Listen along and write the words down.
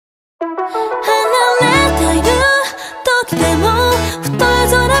離れている時でもふと空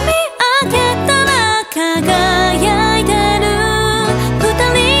見上げたら輝いてる二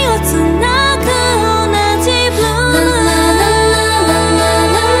人をつなぐ同じブルー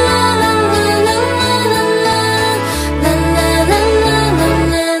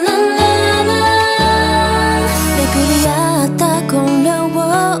巡り合った頃を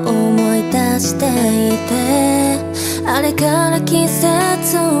思い出していてあれから季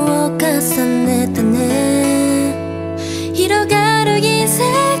節を重ねたね広がる異世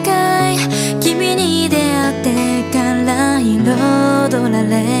界君に出会ってから彩ら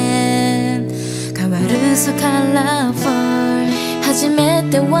れ変わるSo colorful初め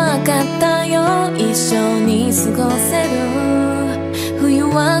てわかったよ一緒に過ごせる冬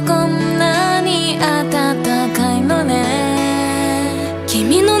はこんなに暖かいのね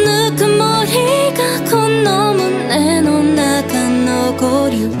君のぬくもりがこの胸の中残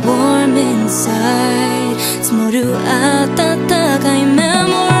り Warm inside 積もる暖かいメ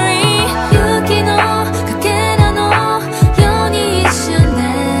モリー雪のかけらのように一瞬で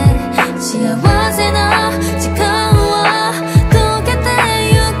幸せな時間は溶けて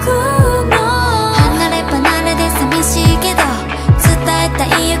ゆくの離れ離れで寂しいけど伝えたい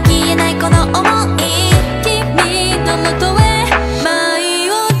よ消えないこの想い君のもとへ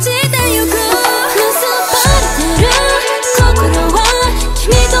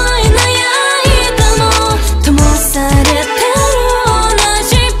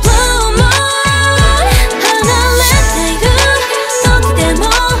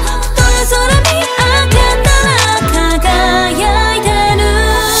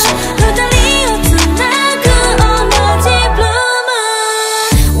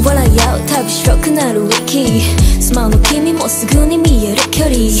スマホの君もすぐに見える距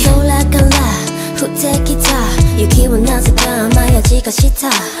離空から降ってきた雪はなぜか甘い味がした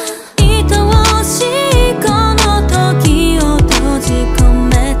愛おしいこの時を閉じ込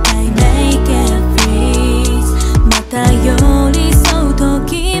めたい Make it freeze また寄り添う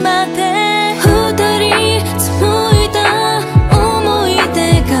時まで二人紡いだ思い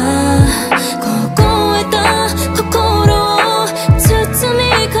出が凍えた心を包み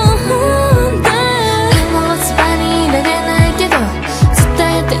込ん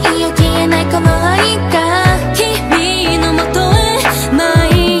で消えないこの愛が君のもとへ舞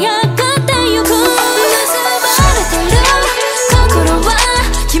い上がってゆく結ばれてる心は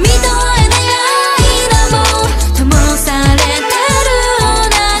君と会えない間も灯されてる同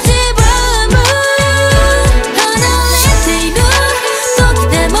じブルーム離れている時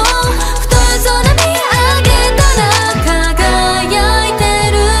でも太い空見上げたら輝いて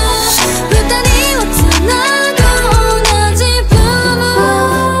る二人をつな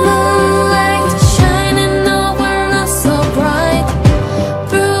ぐ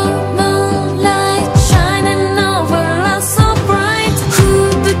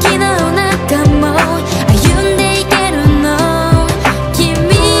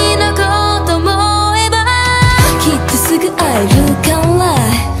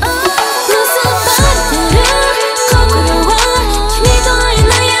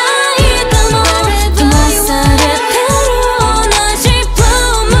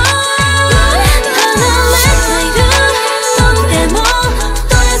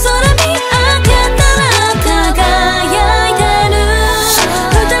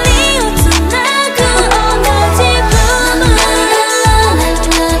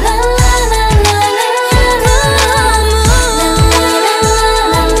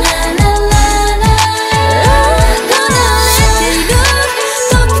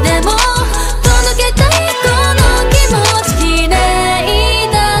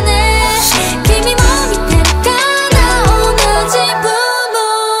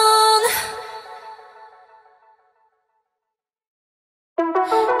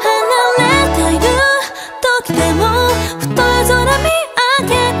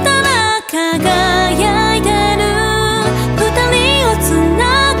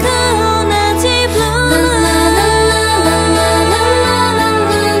じブル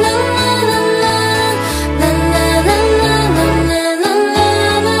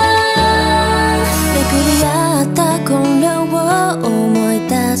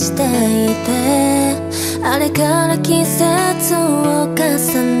ムあれから季節を重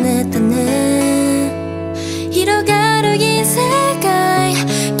ねたね広がる異世界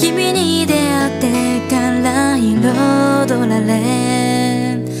君に出会ってから彩られ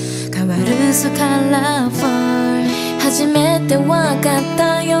変わるSo colorful初めてわかっ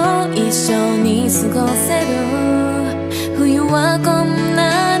たよ一緒に過ごせる冬はこん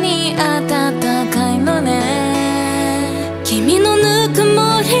なに暖かいのね君のぬく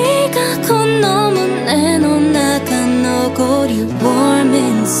もりが残り Warm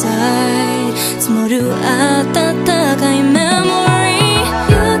inside 積もる暖かいメモリ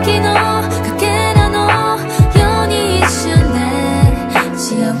ー雪のかけらのように一瞬で幸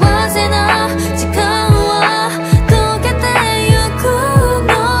せな時間は溶けてゆく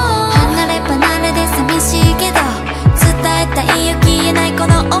の離れ離れで寂しいけど伝えたいよ消えないこ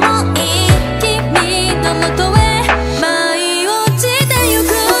の想い君のもとへ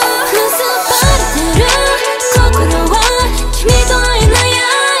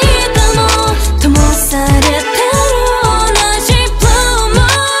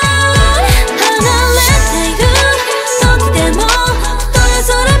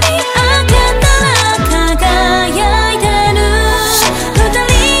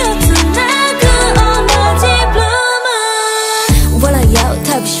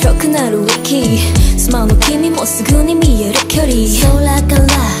スマホの君もすぐに見える距離空から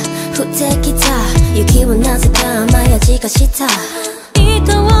降ってきた雪はなぜか甘い味がした愛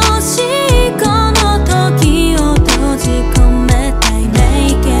おしいこの時を閉じ込めたい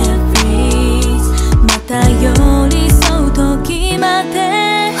Make it freeze また寄り添う時まで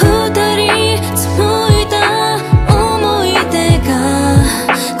二人紡いだ思い出が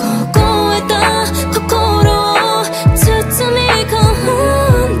凍えた心を包み込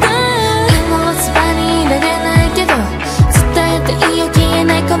んで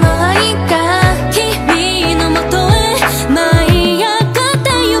この愛が君のもとへ舞い上がって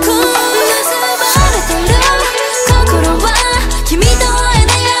ゆく結ばれてる心は君と会え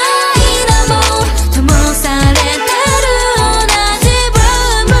ない間も灯されてる同じブル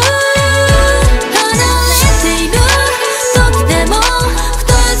ーム離れている時でも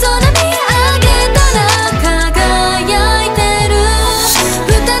太い空見上げたら輝いてる二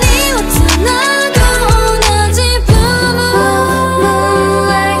人をつなぐ同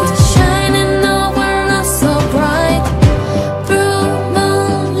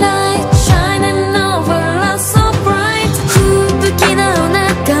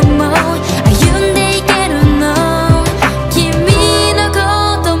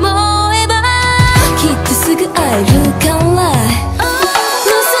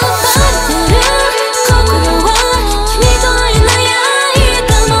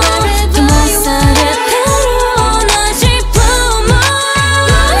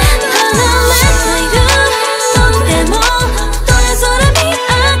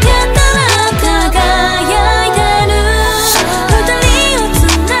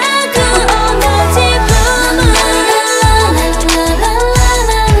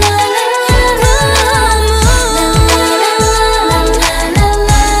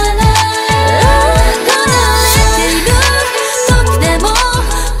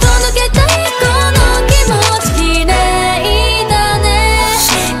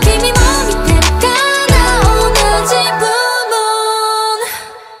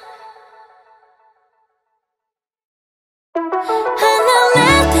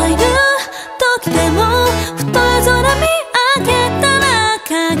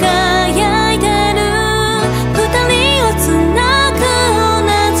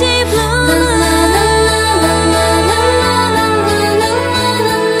じブルーム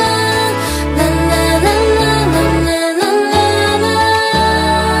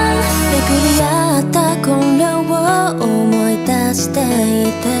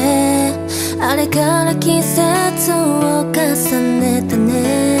あれから季節を重ねた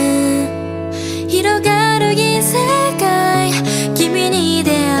ね広がる異世界君に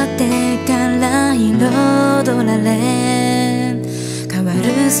出会ってから彩られ変わる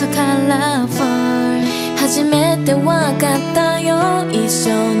So colorful初めてわかったよ一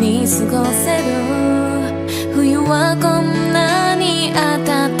緒に過ごせる冬はこんなに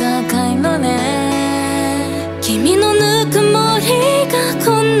暖かいのね君のぬくもりが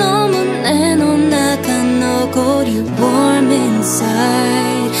この胸の中残り Warm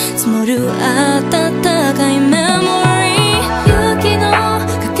inside 積もる暖かいメモリー雪の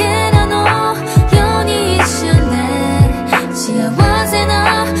かけらのように一瞬で幸せ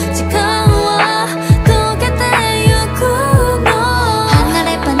な時間は溶けてゆくの離れ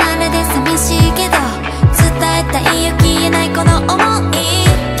離れで寂しいけど伝えたいよ消えないこの想い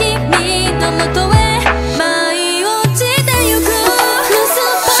君のもとへ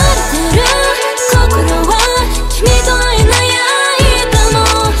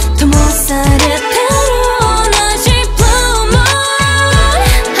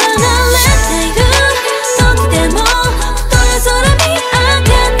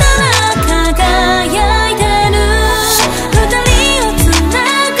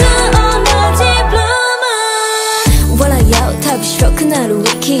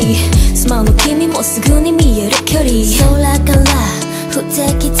スマホの君もすぐに見える距離空から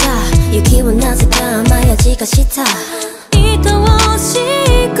化した愛おし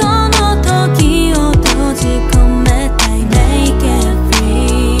いこの時を閉じ込めたい Make it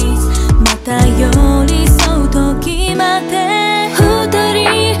freeze また寄り添う時まで二人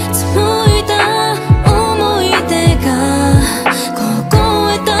紡いだ思い出が凍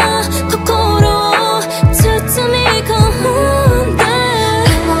えた心を包み込んで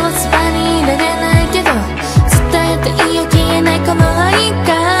もうそばにいられないけど伝えていいよ消えないこの愛が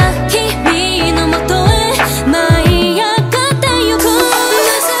君のもとへ舞い上がってゆく結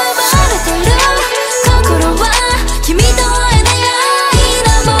ばれてる心は君と会えない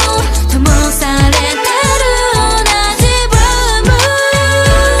間も灯されてる同じブーム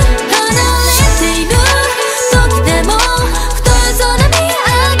離れている時でも太い空見上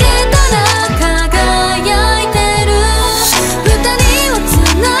げたら輝いてる二人をつ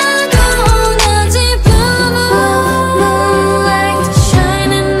なぐ同じブーム Moonlight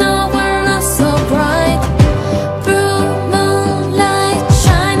shining over us so bright Blue moonlight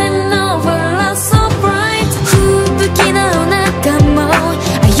shining over us so bright 吹雪の中も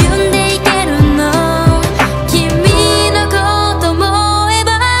歩んでいけるの君のこと思えば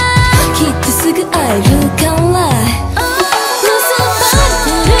きっとすぐ会えるから結ばれ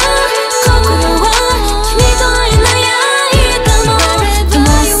てる心は君と会えない間も灯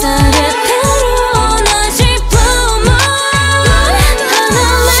されてる同じブーム離れている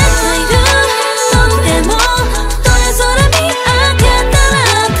時でも太い空見上げた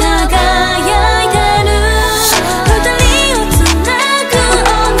ら輝いてる二人をつなぐ同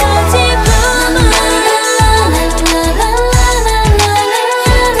じブーム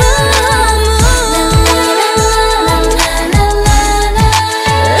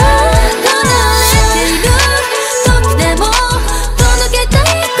時でも届けた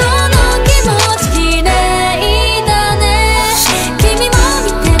いこの気持ち綺麗だね君も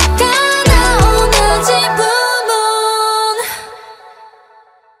見てるかな同じブーム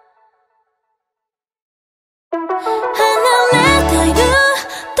離れている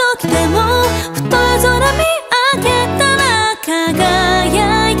時でも太い空見上げたら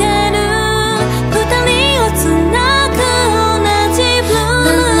輝いてる二人をつなぐ同じブー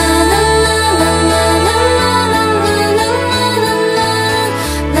ム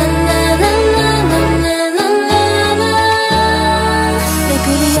巡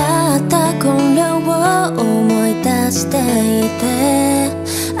り合った頃を思い出していて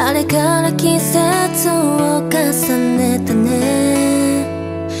あれから季節を重ねたね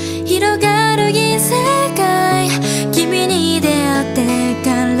広がる異世界君に出会ってか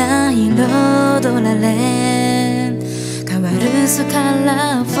ら彩られ変わるSo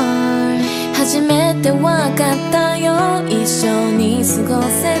colorful初めてわかったよ一緒に過ご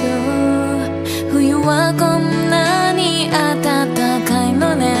せる冬はこんなに暖かい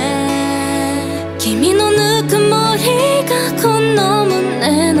のね君のぬくもりがこの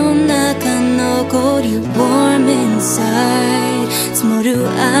胸の中残り Warm inside 積もる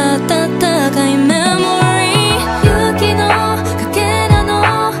暖かいメモリー雪のかけらの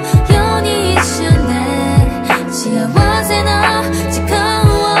ように一瞬で幸せな時間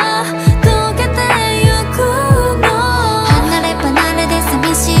は溶けてゆくの離れ離れで寂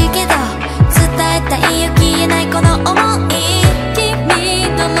しいけど伝えたいよ消えないこの想い君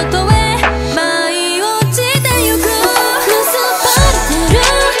のもとへ舞い落ちてゆく結ばれてる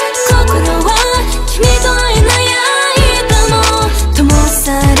心は君と会えない間も灯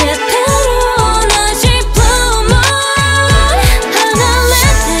されてる同じブーム離れ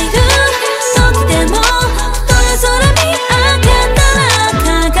ている時でも太い空見上げたら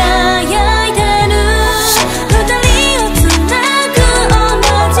輝いてる二人をつなぐ同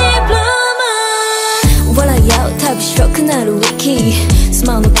じブーム笑い合うたび白くなるウィキス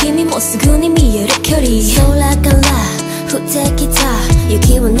マホの君もすぐに見える距離空から降ってきた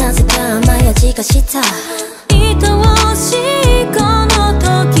雪はなぜか甘い味がした愛おしいこの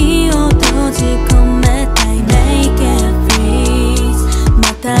時を閉じ込めたい Make it freeze ま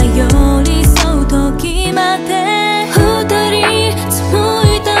た寄り添う時まで二人紡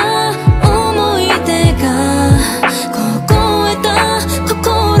いだ思い出が凍えた心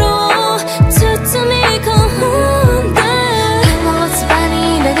を包み込んでもうそばに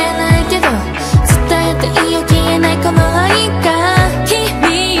いられないけど伝えていいよ消えないこの愛が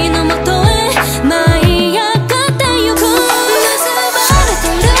君のもとへ舞い上が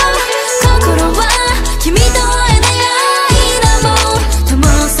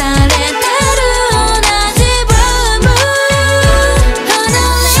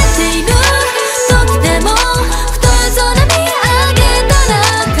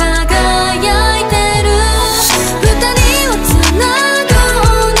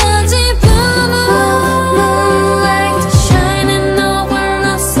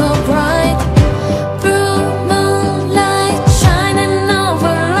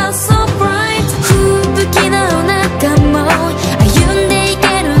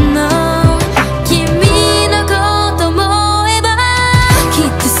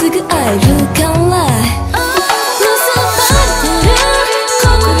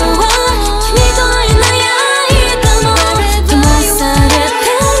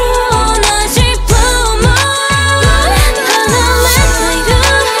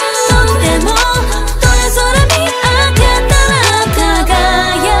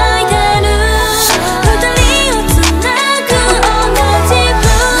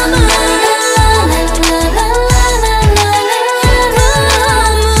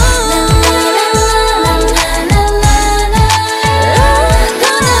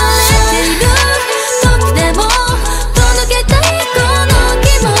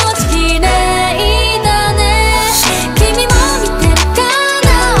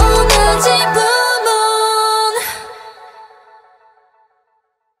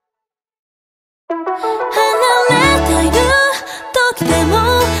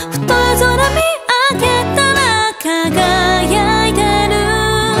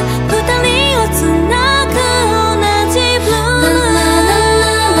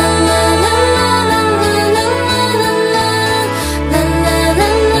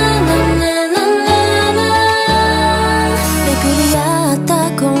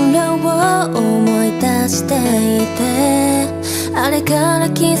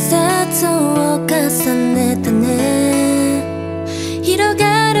季節を重ねたね。広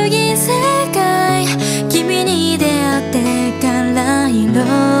がる異世界、君に出会ってから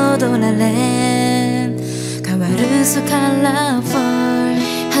彩られ変わるSo colorful。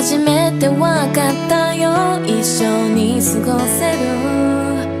初めてわかったよ、一緒に過ごせる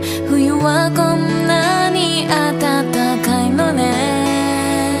冬はこんなに暖かいのね。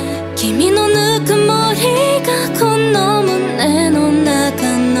君のぬくもりがこの胸の中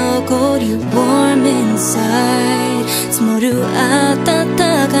残り Warm inside 積もる暖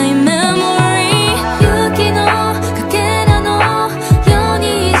かいメモリー。雪のかけらのように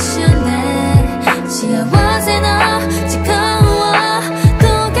一瞬で幸せな時間は溶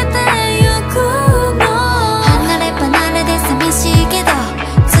けてゆくの。離れ離れで寂しいけど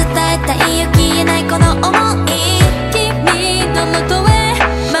伝えたいよ消えないこの想い。君のもとへ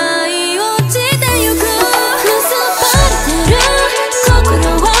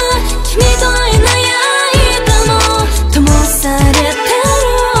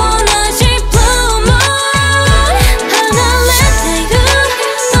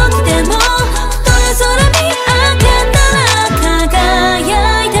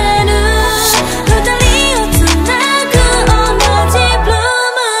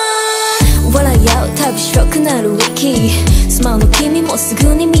スマホの君もす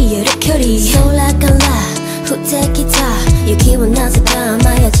ぐに見える距離。空から降ってきた雪はなぜか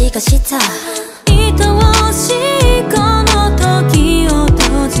甘い味がした。愛おしいこの時を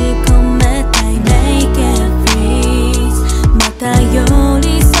閉じ込めたい Make it freeze また寄り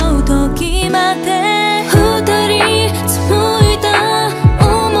添う時まで二人紡いだ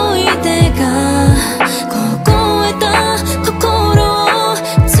思い出が凍えた心を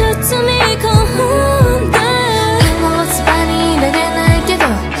包み込んで。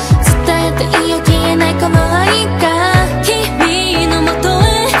消えないこの愛が君のもとへ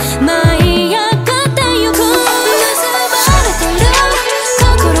舞い上がってゆく。結ばれてる心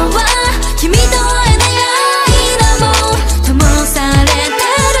は君と会えない間も灯されて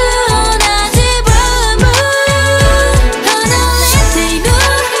る同じブルーム。離れている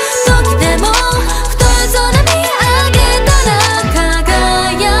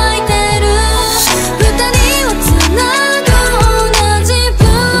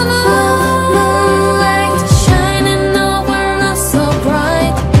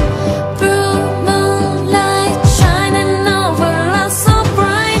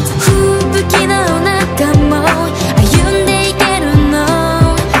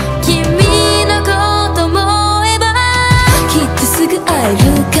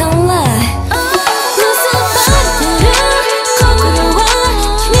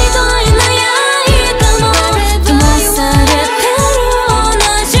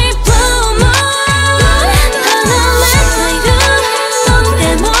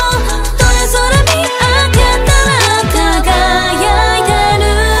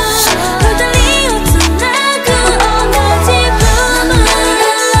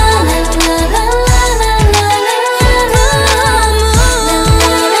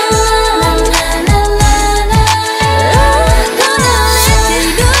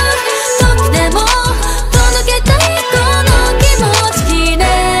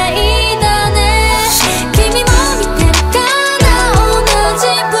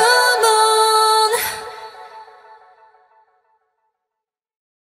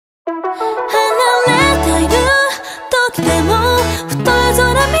時でも太い空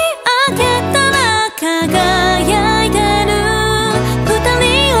見上げたら輝いてる二人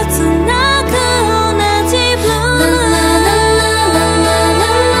をつなぐ同じブルーム。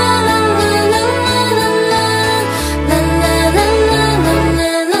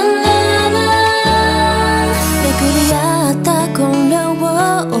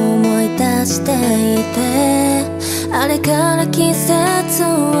あれから季節を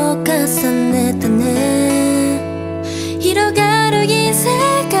重ねたね。広がる異世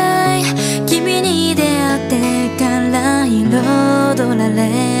界、君に出会ってから彩られ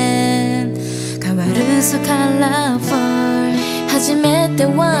変わるSo colorful。初めて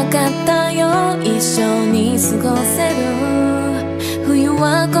わかったよ、一緒に過ごせる冬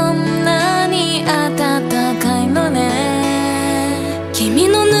はこんなに暖かいのね。君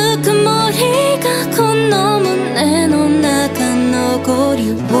のぬくもりがこの胸の中残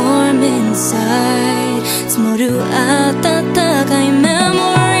り Warm inside 積もる暖かいメモ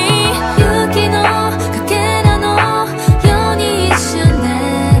リー。雪のかけらのように一瞬で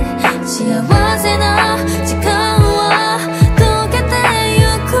幸せな時間は溶けてゆ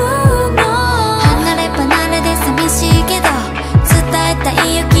くの。離れ離れで寂しいけど伝えた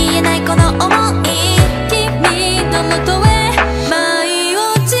いよ消えないこの想い。君のもとへ舞い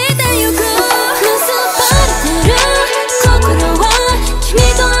落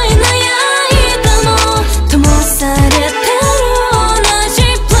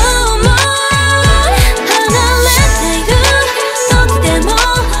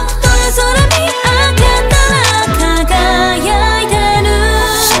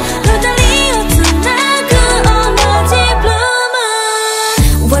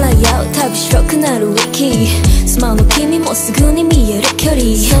る距離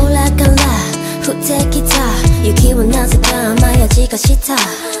空から降ってきた雪はなぜか甘い味がした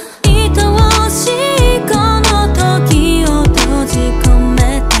愛おしいこの時を閉じ込め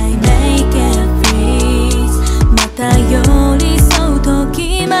たい Make it freeze また寄り添う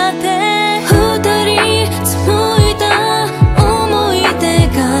時まで二人紡いだ思い出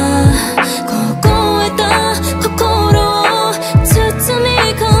が凍えた心を包み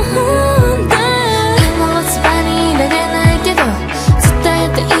込んでもうそばにいられないけど伝え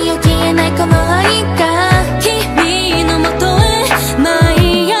ていいよ消えないこの愛が君のもとへ舞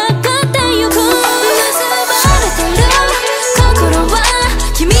い上がってゆく結ばれてる心は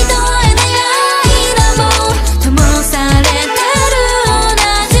君と会えない間も灯されてる同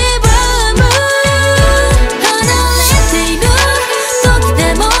じブーム離れている時で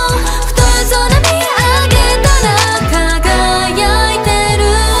も太い空見上げたら輝いてる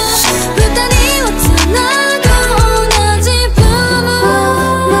二人をつなぐ同じブーム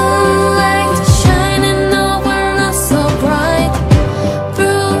Moonlight shining over us so bright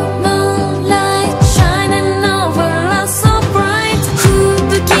Blue moonlight shining over us so bright 吹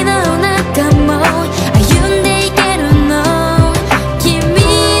雪の中も歩んでいけるの君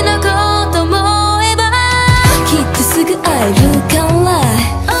のことも思えばきっとすぐ会えるから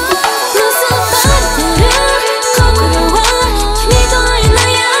結ばれてる心は君と会えな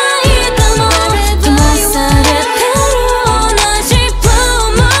い間も灯されてる同じブー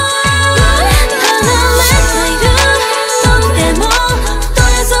ム離れている時でも太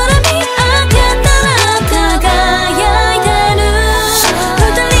い空見上げたら輝いてる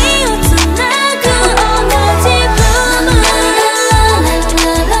二人をつなぐ同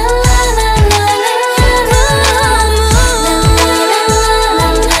じブ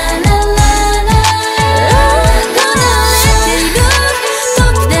ーム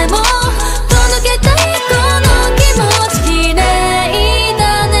時でも届けたいこの気持ち綺麗だ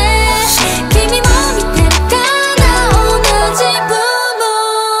ね君も見てるから同じ部分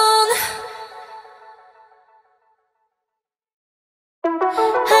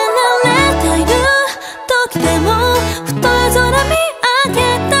離れている時でも太い空見上げ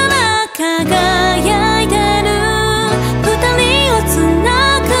たら輝いてる二人をつな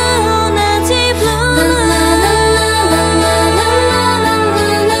ぐ同じブーム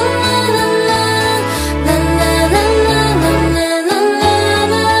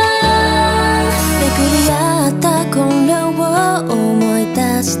巡り合った頃を思い出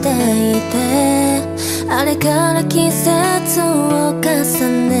していてあれから季節を重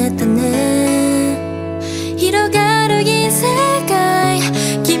ねたね広がる異世界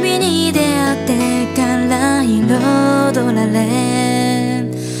君に出会ってから彩られ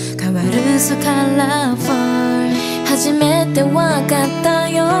変わるso colorful初めてわかった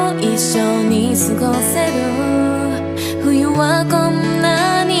よ一緒に過ごせる冬はこん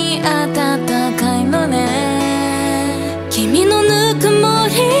なに暖かいのね君のぬくも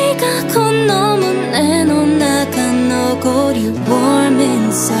りがこの胸の中残り Warm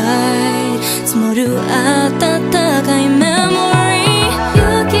inside 積もる暖かいメモリ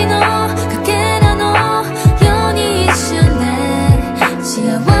ー雪のかけらのように一瞬で幸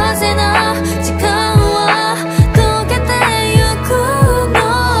せな時間は溶けてゆくの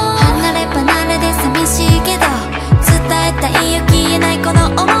離れ離れで寂しいけど伝えたいよ消えないこの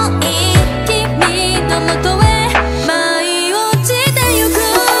想い君のもとへ舞い落ちてゆく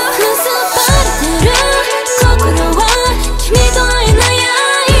結ばれてる心は君と会えない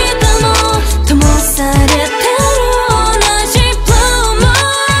間も灯されてる同じブーム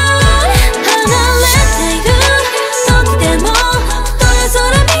離れている時でも太い空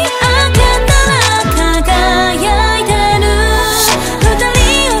見上げたら輝いてる二人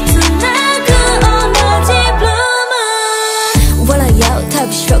をつなぐ同じブーム笑い合うたび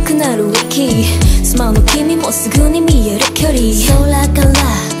白くなるウィキスマホの君もすぐに見える距離空から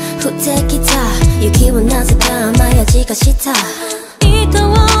降ってきた雪はなぜか甘い味がした愛お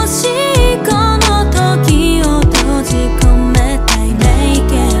しいこの時を閉じ込めたい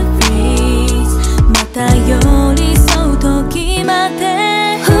Make it freeze また寄り添う時まで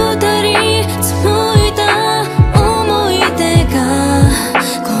二人紡いだ思い出が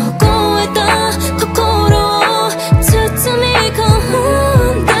凍えた心を包み込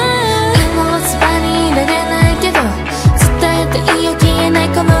んでもうそばにいられないけど伝えていいよ消えない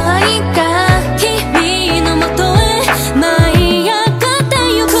この愛が君のもとへ舞い上がって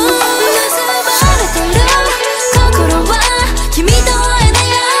ゆく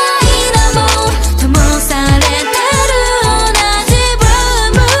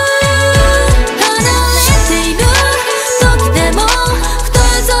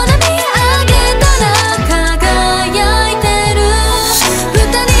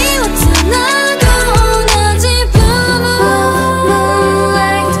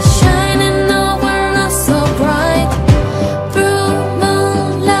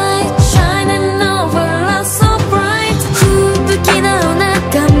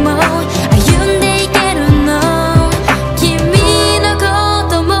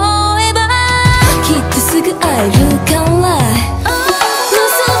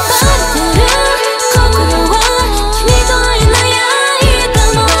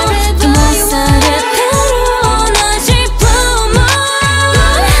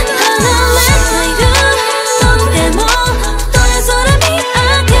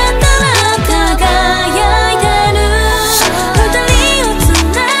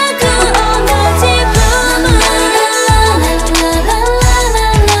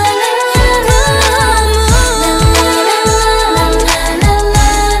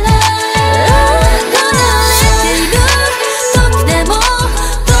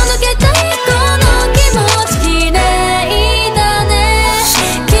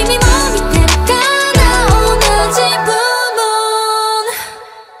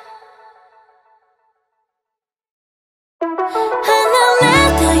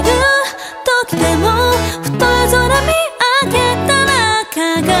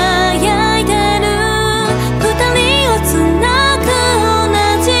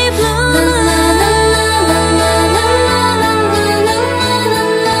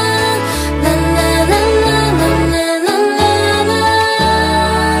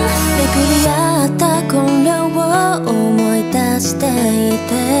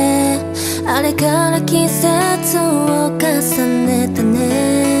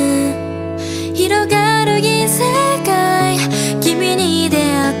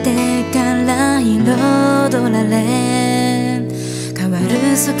られ変わる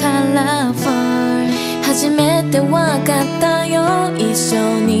So colorful初めてわかったよ一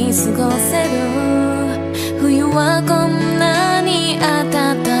緒に過ごせる冬はこんなに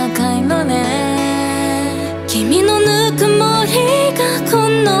暖かいのね君のぬくもりがこ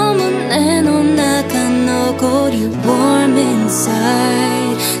の胸の中残り Warm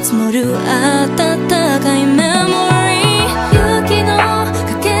inside 積もる暖かいメモリー雪のか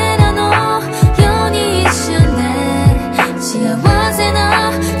けらのように一瞬で幸せ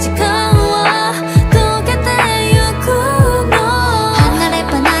な時間は溶けてゆくの離れ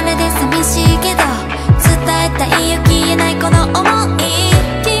離れで寂しいけど伝えたいよ消えないこの想い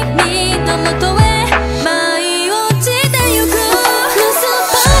君のもとへ舞い落ちてゆく結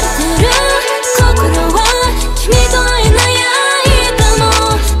ばれてる心は君と会えない間も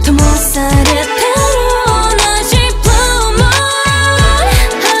灯されてる同じブルーム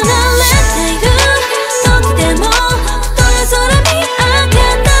離れている時でも太い空見上げ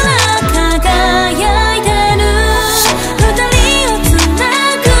たら輝いてる二人をつな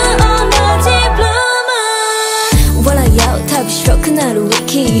ぐ同じブルーム笑い合うたび白くなるウィ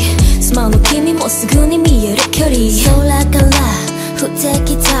キスマホの君もすぐに見える距離空から降って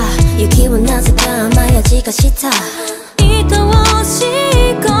きた雪はなぜか甘い味がした愛おしい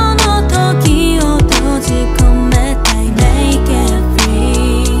この時を閉じ込めたい Make it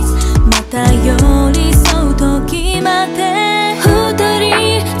freeze また寄り添う時まで二人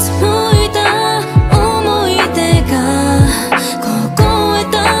紡いだ思い出が凍え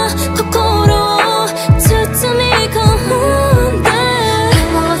た心を包み込んで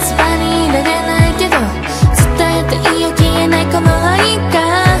もうそばにいられないけど伝えていいよ消えないこの愛が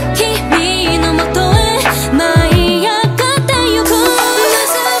君のもとへ舞い上がってゆく結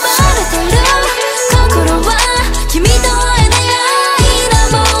ばれてる心は君と会えない間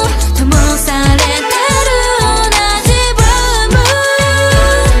も灯されてる同じブルーム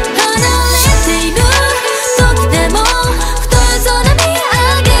離れている時でも太い空見上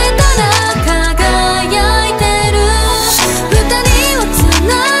げたら輝いてる二人をつ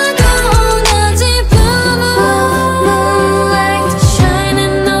なぐ同じブルーム Moonlight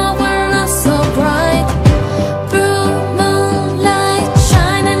shining over us so bright Blue moonlight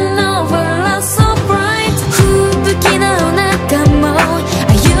shining over us so bright 吹雪の中も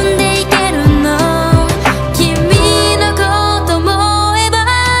歩んでいけるの君のこと思えば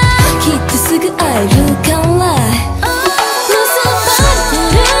きっとすぐ会えるから結ばれて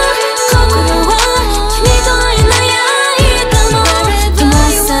る心は君と会えない間も灯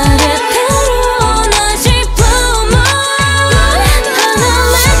されてる同じブルーム離れて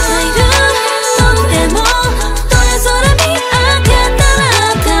いる時でも太い空見上げたら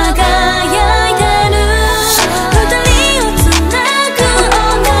輝いてる二人をつなぐ同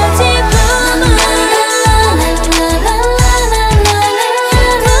じブルーム離れている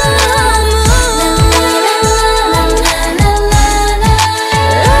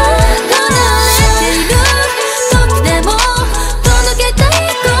時でも届けたい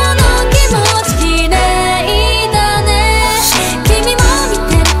この気持ち綺麗だね君も見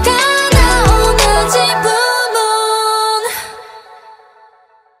てるかな同じブルーム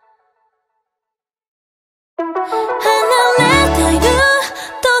離れている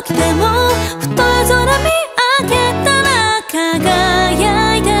時でも太い空見上げたら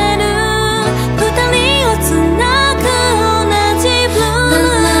輝いてる二人をつなぐ同じブルーム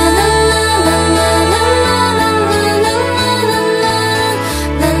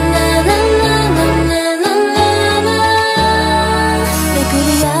巡り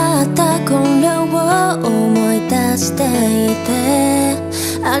合った頃を思い出していて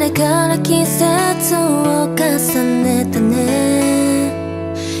あれから季節を重ねたね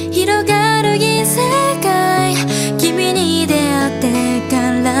広がる異世界君に出会って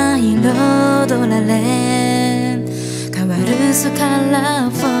から彩られ変わるSo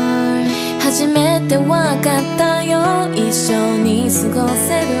colorful初めてわかったよ一緒に過ご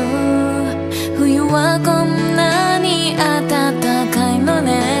せる冬はこんなに暖かいの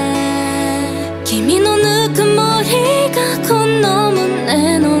ね君のぬくもりがこの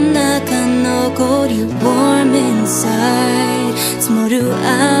胸の中残り Warm inside 積もる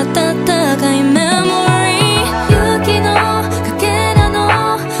暖かいメモリー雪のかけらの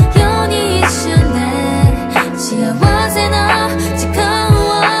ように一瞬で幸せな時間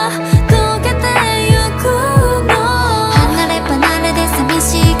は溶けてゆくの離れ離れで寂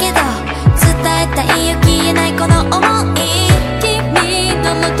しいけど伝えたいよ消えないこの想い君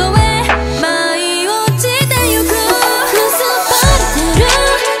のもとへ舞い落ちてゆく結ばれてる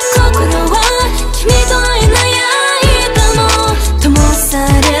心は君と会えない間も灯さ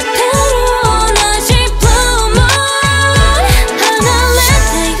れてる同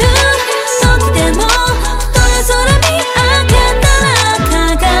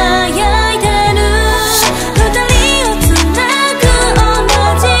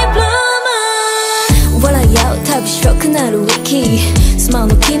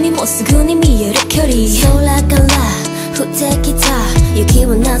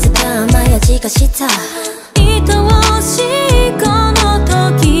した愛おしいこの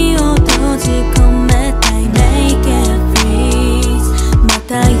時を閉じ込めたい Make it freeze ま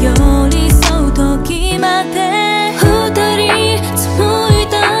た寄り添う時まで二人紡い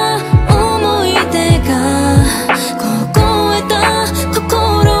だ思い出が凍えた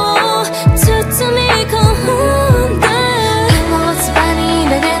心を包み込んでもうつばにい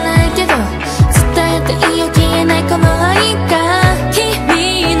られないけど伝えていいよ消えないこの愛が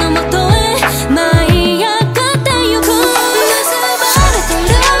君のもとへ舞い上がってゆく結ばれて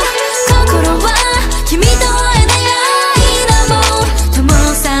る心は君と会えない間も灯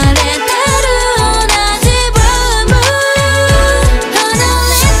されてる同じブーム離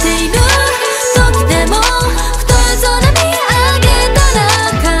れている時でも太い空見上げたら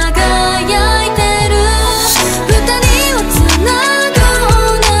輝いてる二人をつなぐ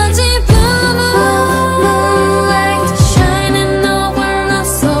同じブーム Moonlight shining over us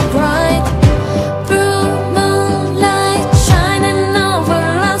so bright Blue moonlight shining over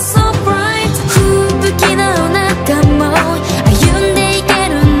us so bright 吹雪の中も歩んでいけ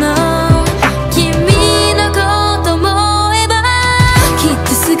るの君のこと思えばきっ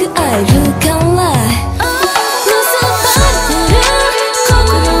とすぐ会えるから結ばれてる心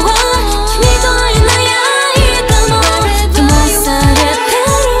は君と会えない間も灯されてる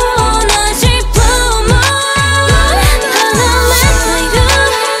同じブーム離れている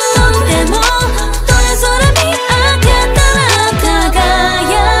時でも太い空見上げたら輝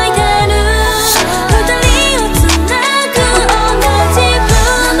いてる二人をつなぐ同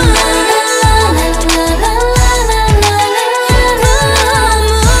じブーム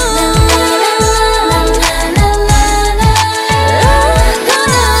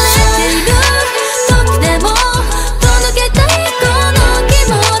時でも届けたいこの気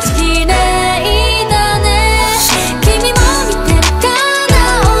持ち綺麗だね君も見てるから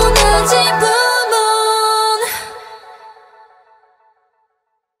同じブーム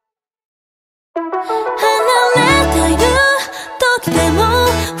離れている時でも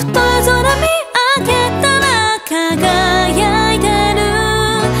太い空見上げたら輝いてる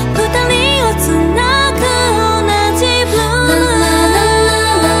二人をつなぐ同じブーム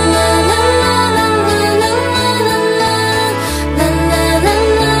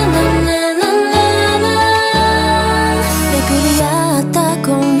巡り合った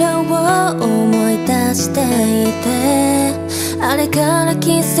頃を思い出していてあれから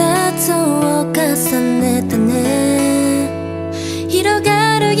季節を重ねたね広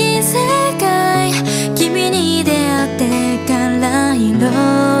がる異世界君に出会ってから彩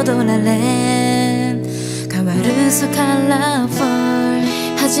られ変わるso colorful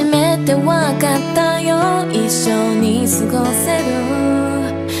初めてわかったよ一緒に過ごせる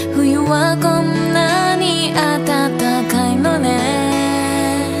冬はこんなに暖かいのね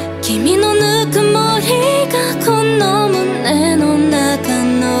君のぬくもりがこの胸の中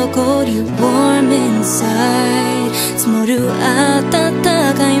残り Warm inside 積もる暖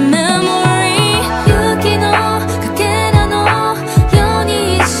かいメモリー雪のかけらのよう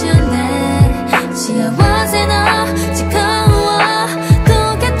に一瞬で幸せな時間は溶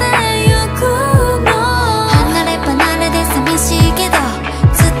けてゆくの離れ離れで寂しいけど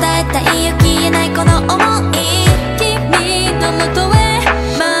伝えたいよ消えないこの想い君のもとへ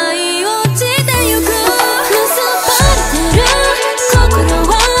舞い落ちてゆく結ばれてる心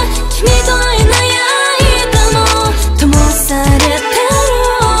は君と会えない間も灯されてる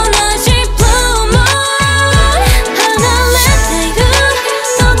同じブーム離れている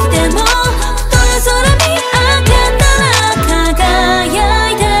時でも太い空見上げたら輝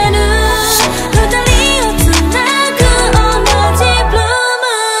いてる二人をつなぐ同じブ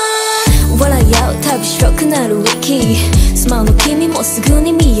ーム笑い合うたび白くなるウィキスマホの君もすぐ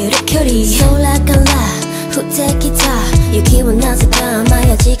に見える距離空から降ってきた雪はなぜか甘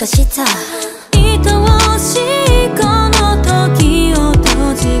い味がした愛おしいこの時を閉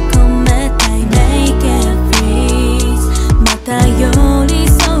じ込めたい Make it freeze また寄り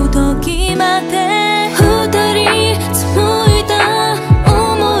添う時まで二人紡いだ思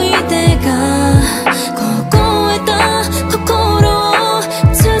い出が凍えた心を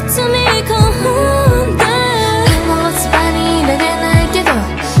包み込んでもうつばにいられないけど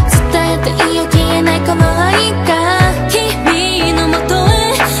伝えていいよ消えないこの愛が君のもとへ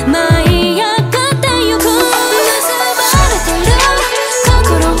舞い上がってゆく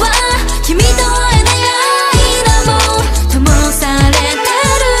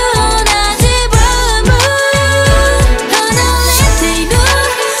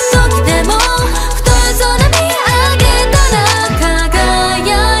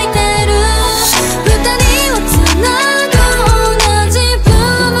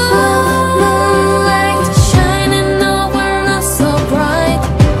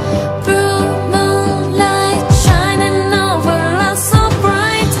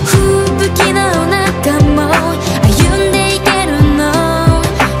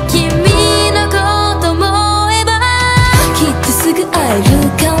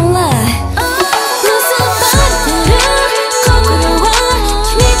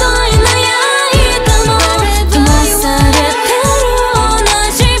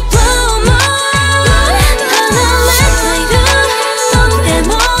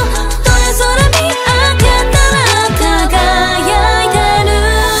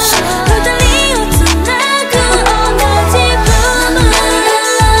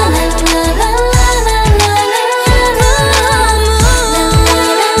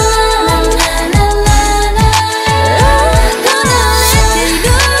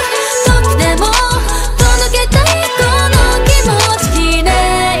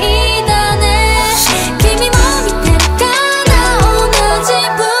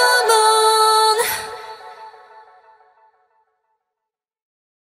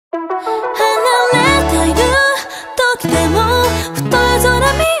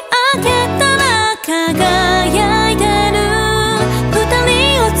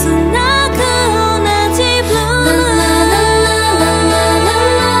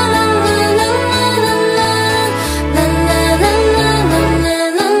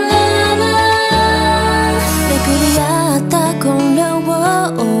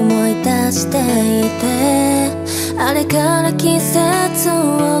あれから季節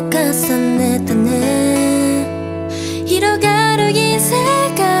を重ねたね。広がる異世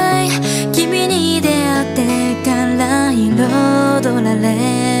界、君に出会ってから彩ら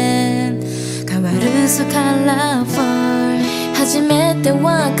れ変わるSo colorful。初めて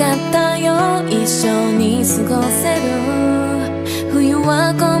わかったよ、一緒に過ごせる冬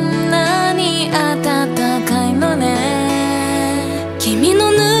はこんなに暖かいのね。君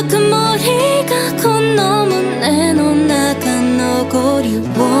のぬくもりがこの胸の中残り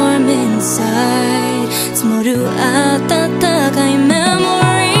Warm inside 積もる暖かいメモ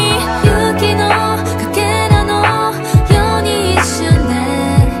リー。雪のかけらのように一瞬で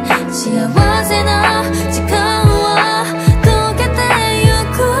幸せな時間は溶けてゆ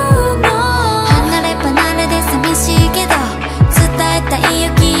くの。離れ離れで寂しいけど伝えたいよ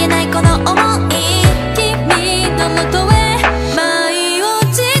消えないこの想い。君のもとへ舞い落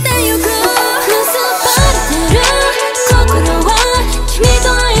ちてゆく。結ばれてる心は君と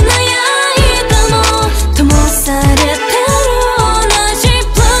会えない間も灯されてる同じ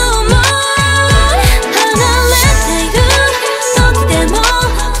ブルームーン。離れている時でも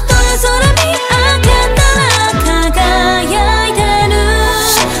太い空見上げたら輝いてる。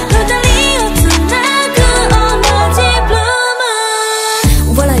二人をつなぐ同じブルーム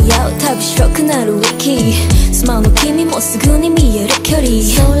ーン。笑い合うたび白くなるウィキスマホの君もすぐに見える距離。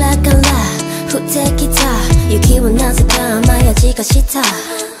空から降ってきた雪はなぜか甘い味がした。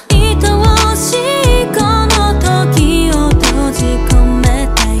愛おしいこの時を閉じ込め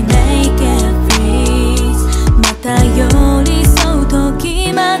たい Make it freeze また寄り添う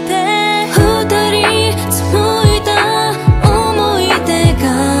時まで二人紡いだ思い出が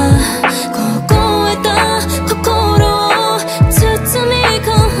凍えた心を包み込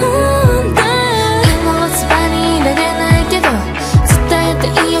んで。今はそばにいられないけど伝えて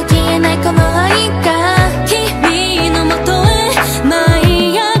いいよ消えないこの愛が君のもとへ舞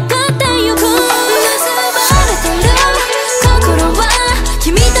い上がってゆく。結ばれてる心は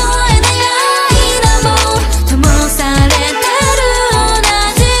君と会えない間も灯されてる同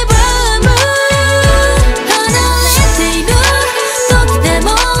じブルームーン。離れている時でも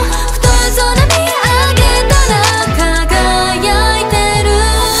太い空見上げたら輝いてる。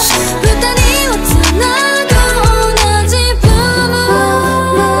二人をつなぐ同じブルームー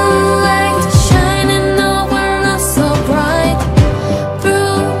ン。Moonlight shining over us so bright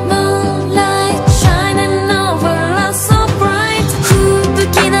Blue moonlight shining over us so bright 吹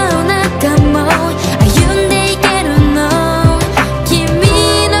雪の中も歩んでいけるの。君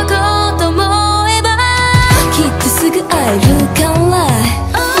のこと思えばきっとすぐ会えるから。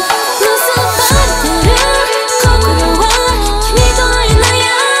結ばれてる心は君と会えない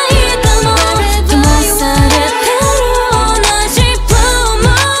間も灯されてる同じブルーム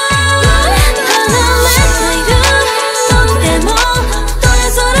ーン。離れている時でも太い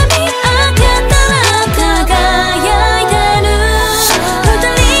空見上げたら輝いてる。二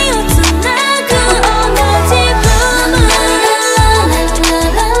人をつなぐ同じブルームーン。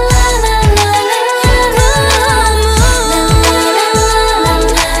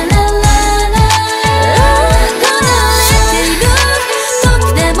時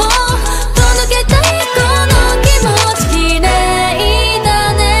でも届けたいこの気持ち綺麗だ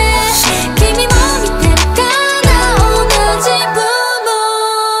ね。君も見てるかな同じブルーム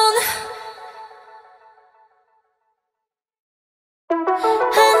ーン。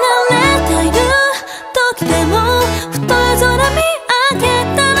離れている時でも太い空見上げ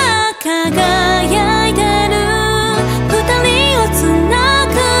たら輝いてる。二人をつなぐ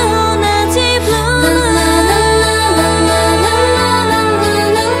同じブルームーン。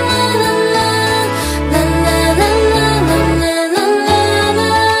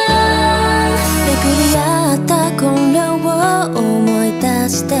巡り合った頃を思い出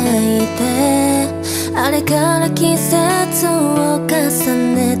していてあれから季節を重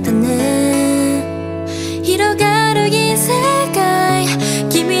ねたね。広がる異世界、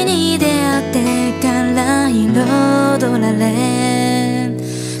君に出会ってから彩られ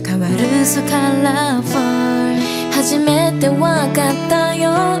変わるSo colorful。初めてわかった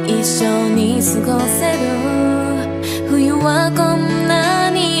よ、一緒に過ごせる冬はこんな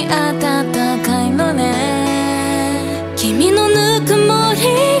に暖かいのね。君のぬくも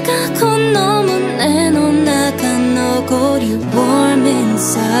りがこの胸の中残り Warm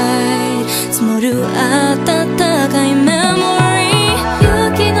inside 積もる暖かいメモリー。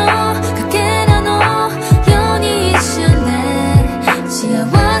雪のかけらのように一瞬で幸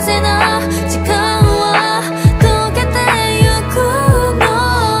せな時間は溶けてゆくの。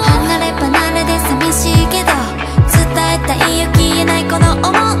離れ離れで寂しいけど伝えたいよ消えないこの想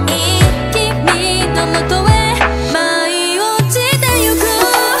い。君のもとへ舞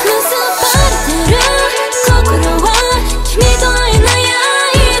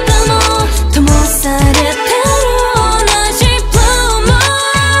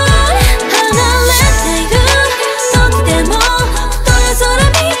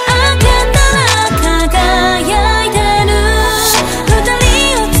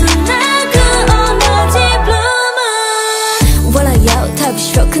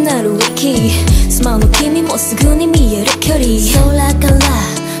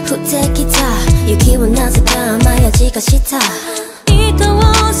じがした愛お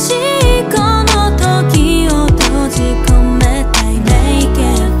しいこの時を閉じ込めたい Make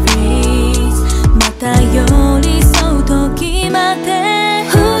it freeze また寄り添う時まで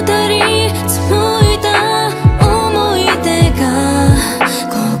二人紡いだ思い出が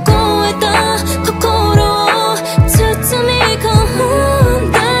凍えた心を包み込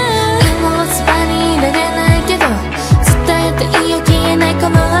んでもうそばにいられないけど伝えていいよ消えないこ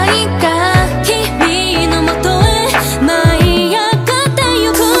の愛が君のもとへ舞い上がって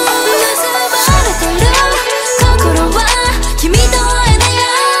ゆく結ばれてる心は君と会えない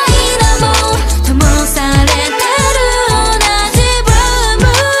間も灯されてる同じブーム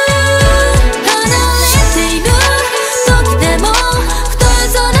離れている時でも太い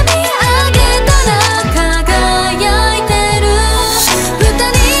空見上げたら輝いてる二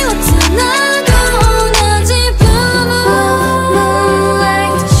人をつなぐ同じブーム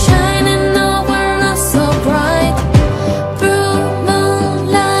Moonlight shining over us so bright Blue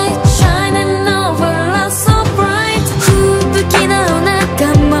moonlight shining over us so bright 吹雪の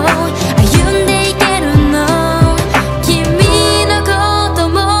中も歩んでいけるの君のこと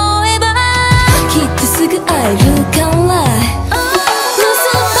思えばきっとすぐ会えるから結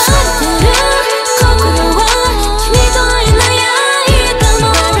ばれてる心は君と会えない間も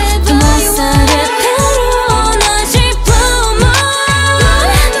灯されてる同じブーム離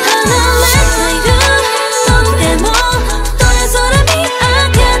れている時でも太い空見上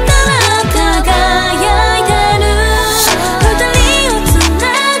げたら輝いてる二人をつな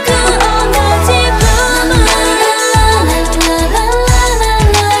ぐ同じブーム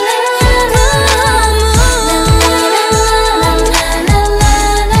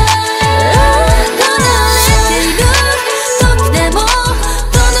時でも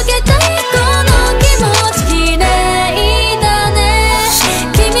届けたいこの気持ち綺麗だね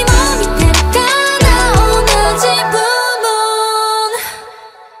君も見てるから同じブーム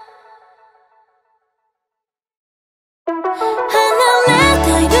離れて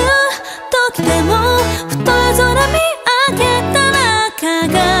いる時でも太い空見上げたら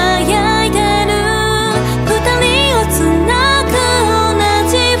輝いてる二人をつなぐ同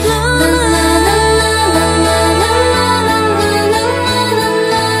じブーム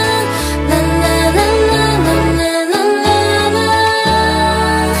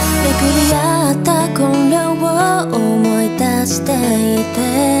巡り合った頃を思い出していて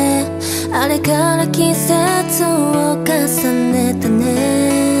あれから季節を重ねたね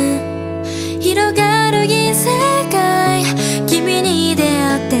広がる異世界君に出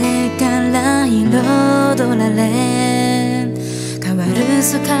会ってから彩られ変わる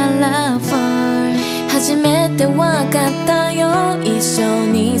So colorful初めてわかったよ一緒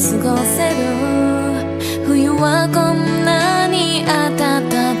に過ごせる冬はこんなに暖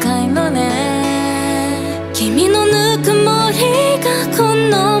かいのね君のぬくもりがこ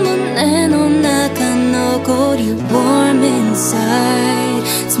の胸の中残り Warm inside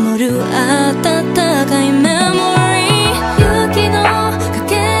積もる暖かいメモリー雪のか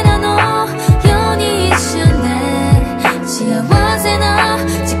けらのように一瞬で幸せな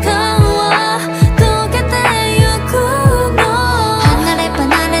時間は溶けてゆくの離れ離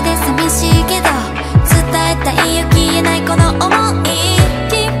れで寂しいけど伝えたいよ消えないこの想い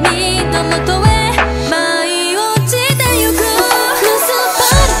君のもとへ舞い落ちてゆく結ば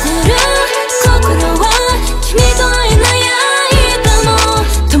れてる心は君と会えない間も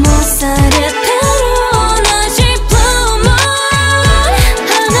灯されてる同じブーム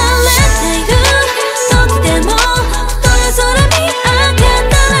離れている時でも太い空見上げ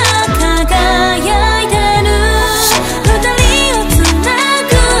たら輝いてる二人をつな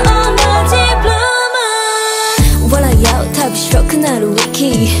ぐ同じブーム笑い合うたび白くなるウィキ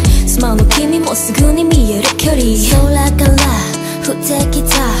スマホの君もすぐに見える距離空から降ってき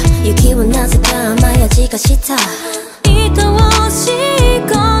た雪はなぜか甘い味がした愛おしい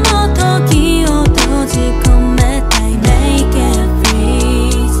この時を閉じ込めたい Make it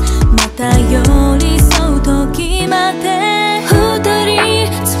freeze また寄り添う時まで二人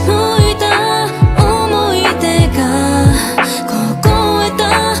紡いだ思い出が凍えた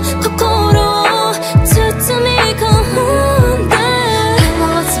心を包み込んでも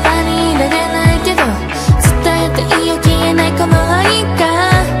うそばにいられないけど伝えていいよ消えないこの愛が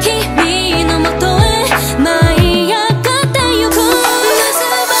君のもとへ舞い上がってゆく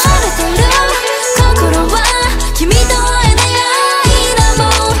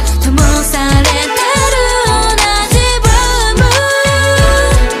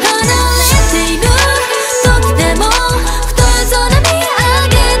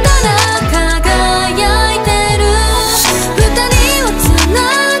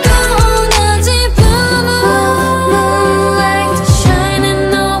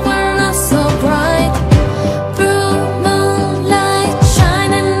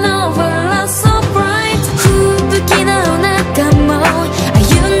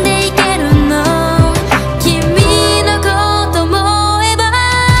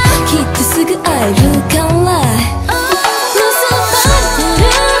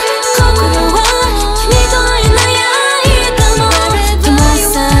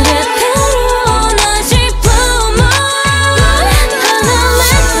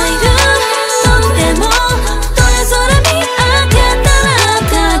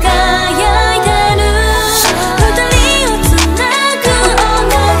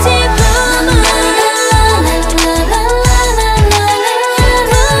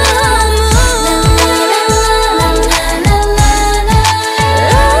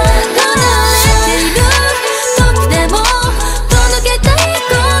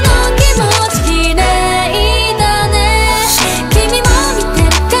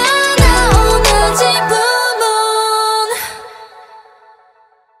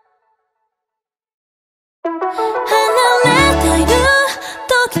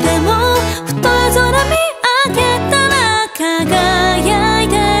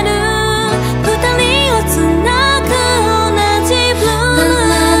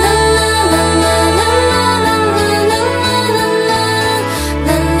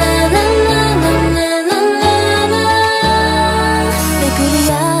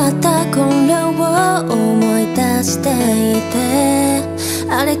出していて、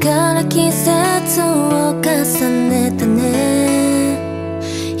あれから季節を重ねたね。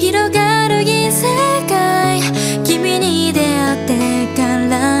広がる異世界、君に出会ってか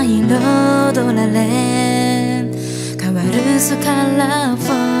ら彩られ変わるSo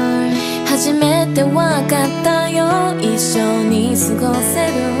colorful。初めてわかったよ、一緒に過ごせ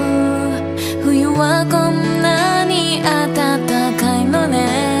る冬はこんなに暖かいの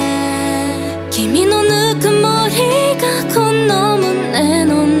ね。君のぬくもりがこの胸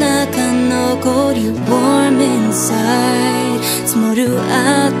の中残り Warm inside 積もる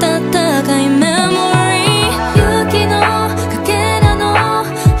暖かいメモリー。雪のかけらの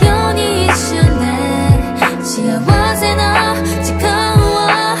ように一瞬で幸せな時間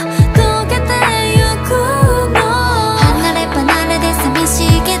は溶けてゆくの。離れ離れで寂し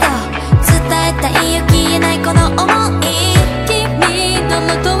いけど伝えたいよ、消えないこの想い。君のも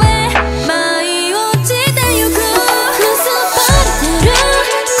とへ舞い落ちてゆく。結ばれてる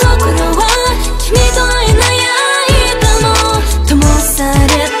心は君と会えない間も灯され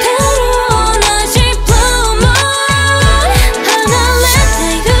てる同じブルームーン。離れて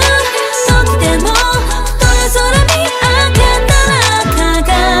いる時でも太い空見上げたら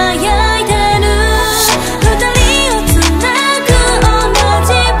輝いてる。二人をつなぐ同じ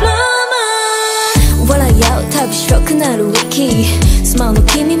ブルームーン。笑い合うたび白くなるウィキ、スマホの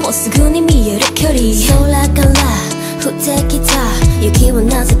君もすぐに見える距離。空から降ってきた雪は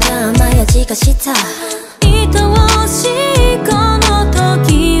なぜか甘い味がした。愛おしいこの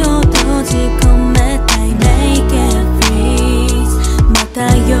時を閉じ込めたい Make it freeze。 また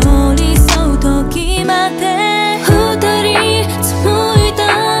寄り添う時まで二人紡いだ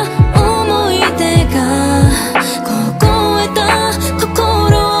思い出が凍えた心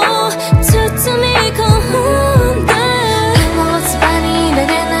を包み込んで。今はそばにいられ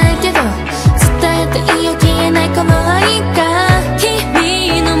ないけど伝えていいよ、消えないこの愛が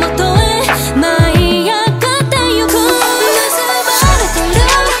君のもとへ舞い上がってゆく。結ばれてる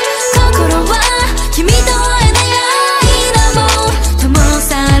心は君と会えない間も灯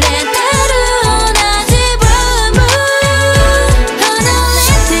されてる同じブルームーン。離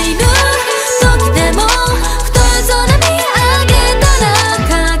れている時でも太い空見上げたら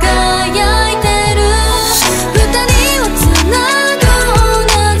輝いてる。二人をつなぐ同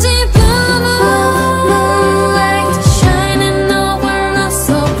じブルームーン。Moonlight shining over us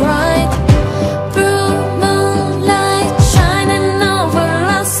so bright。 Blue moonlight shining over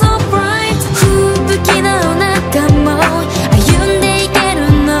us so bright。 吹雪の中も歩んでいける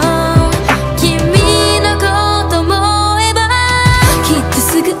の。君のこと思えばきっとす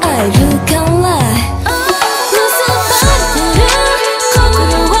ぐ会えるから。結ばれてる心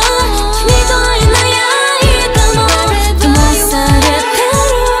は君と会えない間も灯されて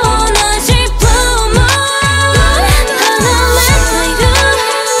る同じブルームーン。離れている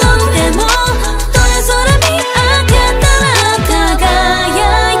時でも太い空見上げたら輝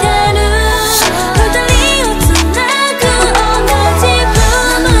いてる。二人をつなぐ同じブル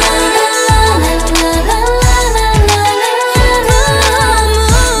ームーン。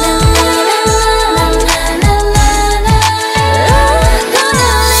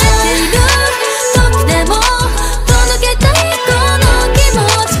時でも届けたいこの気持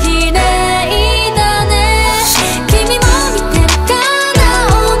ち綺麗だね。君も見てるかな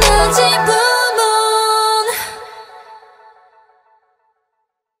同じブルームーン。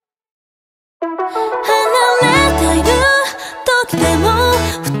離れている時でも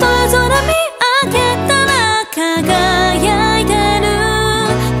太い空見上げたら輝いてる。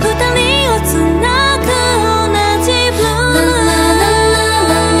二人をつなぐ同じブルームーン。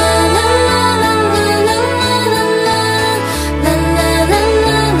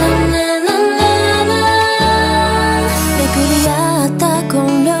めくり合った頃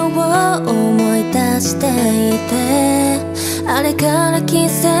を思い出していて、あれから季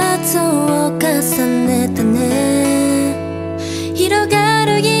節を重ねたね。広が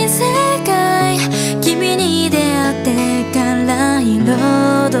る異世界、君に出会ってから彩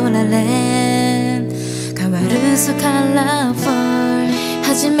られ変わるSo colorful。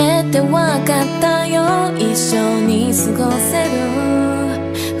初めてわかったよ、一緒に過ごせる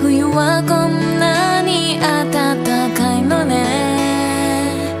冬はこんなに暖かいのね。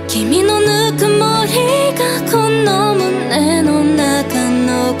君のぬくもりがこの胸の中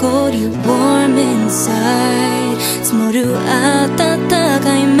残り Warm inside 積もる暖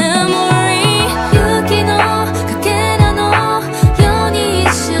かいメモリー。雪のかけらのように一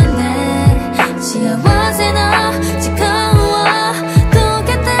瞬で幸せな時間は溶け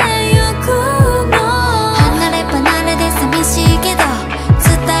てゆくの。離れ離れで寂しいけど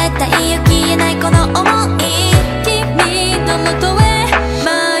伝えたいよ、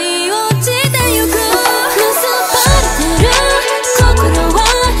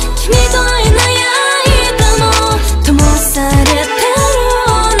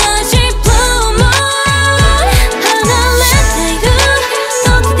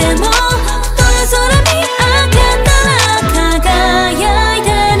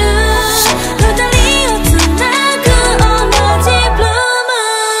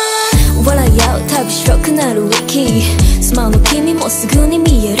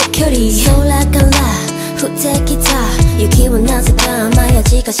てきた雪はなぜか甘い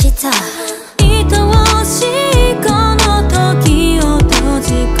味がした愛おしいこの時を閉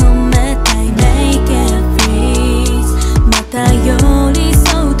じ込めたい Make it freeze また寄り添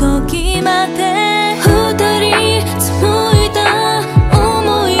う時まで二人紡いだ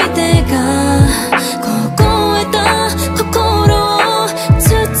思い出が凍えた心を包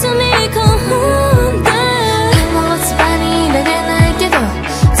み込んで今はそばにいられないけど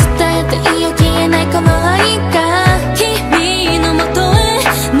伝えていいよ消えないこの愛が君のもとへ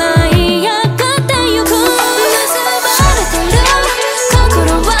舞い上がってゆく結ばれてる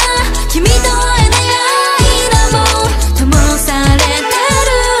心は君と会えない間も灯されてる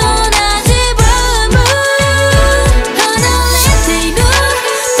同じブルーム離れている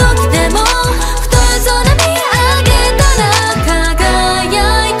時でも太い空見上げたら輝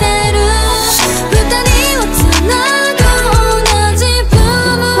いてる二人をつなぐ同じブル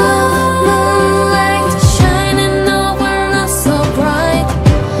ーム Moonlight shining over us so bright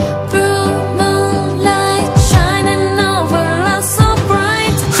Blue moonlight shining over us so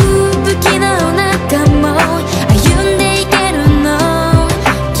bright 吹雪の中も歩んでいけるの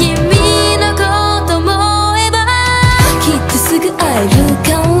君のこと思えばきっとすぐ会えるか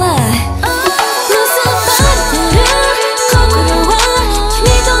ら結ばれてる心は君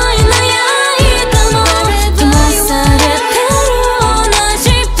と会えない間も灯されてる同じ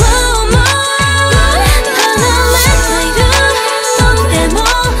ブルーム離れている時でも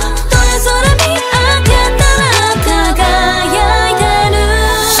太い空見上げたら輝いてる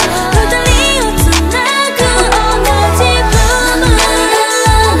二人をつなぐ同じブルー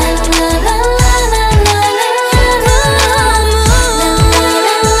ム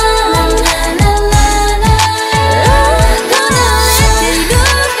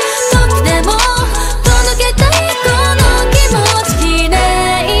時でも届けたいこの気持ち綺麗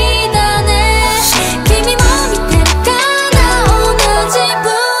だね君も見てるかな同じ部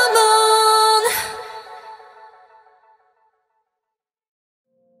分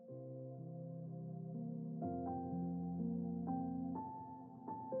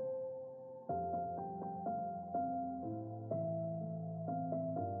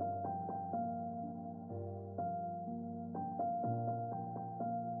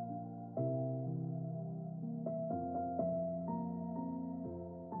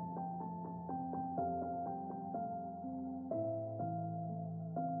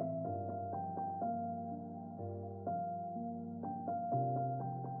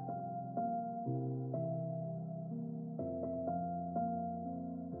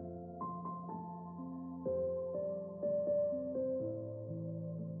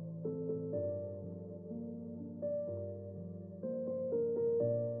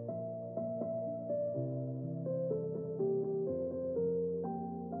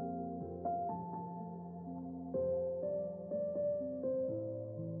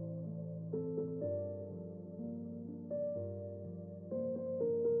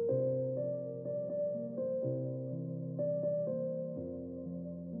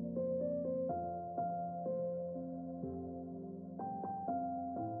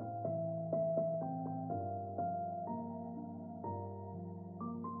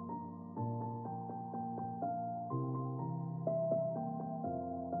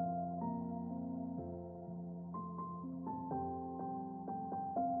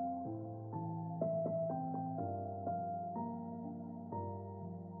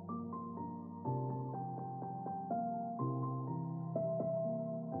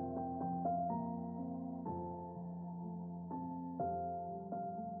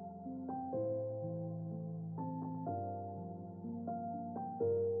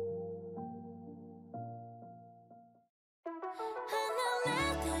離れ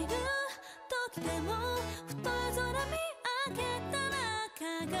ている時でも太い空見上げたら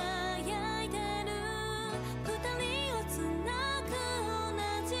輝いてる二人をつなぐ同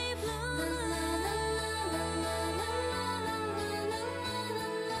じブル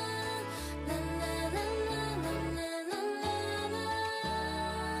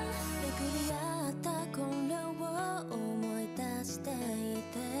巡り合ったこれを思い出してい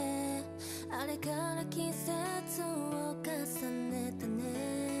てあれから季節を重ねたね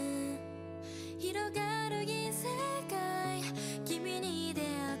広がる異世界君に出会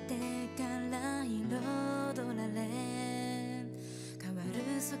ってから彩られ変わる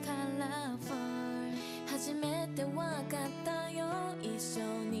So colorful初めてわかったよ一緒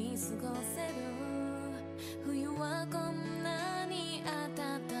に過ごせる冬はこんなに暖